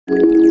Hi,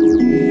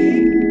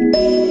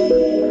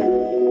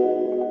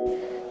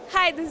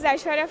 this is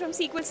Aishwarya from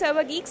SQL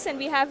Server Geeks, and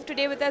we have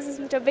today with us is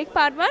Mr. Vic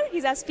Parmar.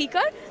 He's our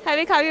speaker. Hi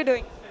Vic, how are you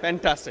doing?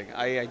 Fantastic.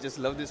 I just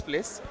love this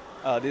place.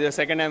 This is the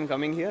second time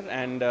coming here,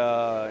 and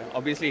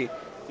obviously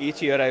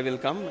each year I will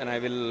come and I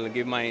will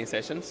give my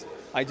sessions.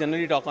 I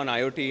generally talk on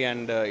IoT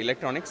and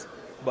electronics,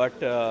 but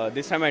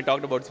this time I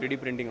talked about 3D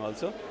printing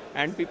also,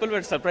 and people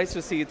were surprised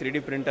to see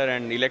 3D printer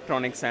and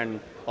electronics and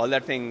all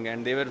that thing,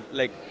 and they were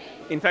like,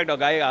 in fact a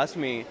guy asked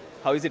me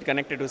how is it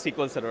connected to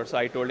SQL Server, so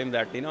I told him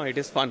that it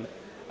is fun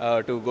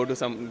to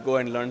go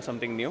and learn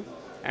something new,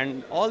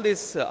 and all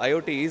this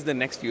IoT is the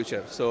next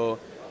future. So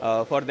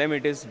for them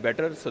it is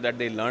better so that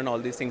they learn all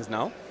these things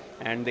now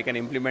and they can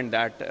implement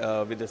that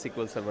with the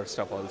SQL Server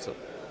stuff also.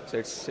 So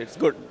it's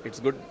good. It's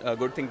a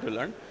good thing to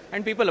learn,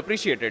 and people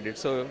appreciated it.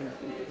 So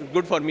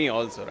good for me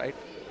also, right?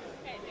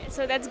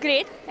 So that's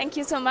great. Thank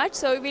you so much.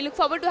 So we look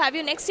forward to have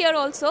you next year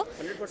also.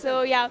 100%.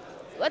 So yeah,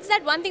 what's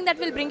that one thing that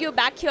will bring you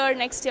back here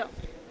next year?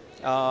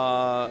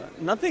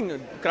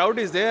 Nothing. Crowd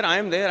is there. I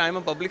am there. I am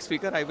a public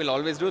speaker. I will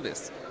always do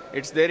this.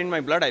 It's there in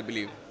my blood, I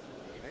believe.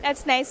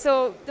 That's nice.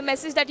 So the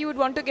message that you would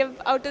want to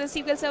give out to the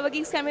SQL Server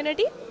Geeks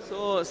community?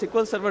 So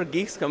SQL Server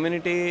Geeks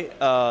community,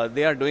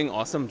 they are doing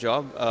awesome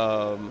job.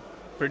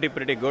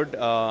 Pretty good.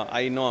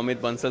 I know Amit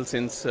Bansal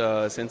since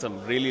a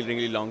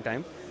really long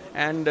time,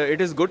 and it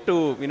is good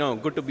to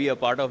be a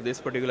part of this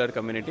particular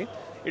community.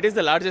 It is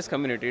the largest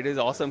community. It is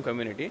awesome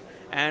community,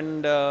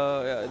 and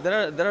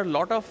there are a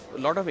lot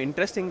of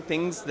interesting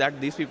things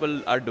that these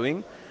people are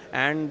doing,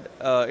 and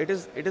it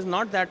is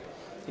not that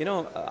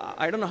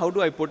I don't know how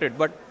do I put it,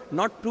 but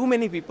not too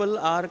many people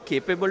are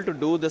capable to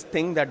do this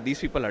thing that these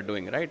people are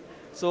doing, right?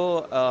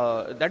 So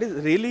that is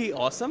really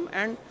awesome,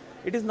 and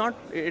it is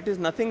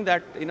nothing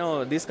that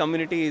this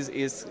community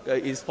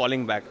is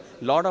falling back.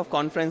 Lot of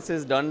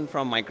conferences done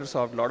from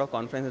Microsoft, lot of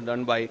conferences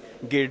done by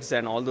GIDS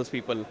and all those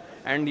people,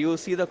 and you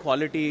see the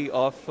quality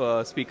of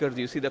speakers,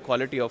 you see the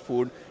quality of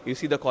food, you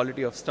see the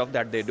quality of stuff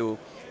that they do.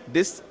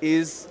 This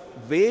is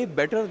way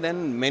better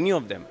than many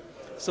of them.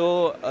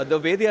 So the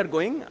way they are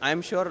going, I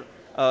am sure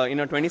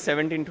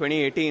 2017,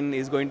 2018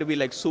 is going to be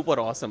like super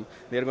awesome.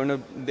 They're going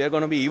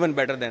to be even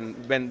better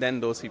than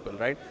those people,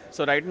 right?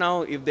 So right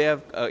now, if they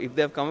have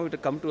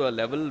come to a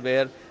level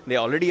where they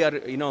already are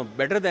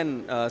better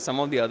than some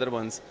of the other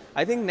ones,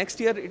 I think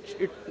next year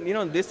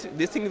this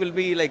thing will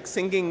be like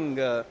singing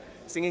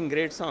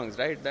great songs,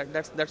 right?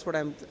 That's what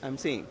I'm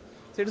seeing.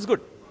 So it is good.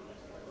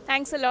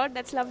 Thanks a lot.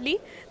 That's lovely.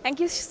 Thank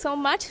you so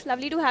much.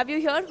 Lovely to have you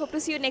here. Hope to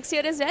see you next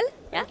year as well.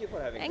 Yeah? Thank you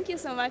for having me. Thank you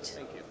so much.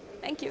 Thank you.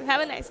 Thank you.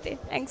 Have a nice day.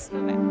 Thanks.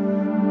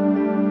 Bye-bye.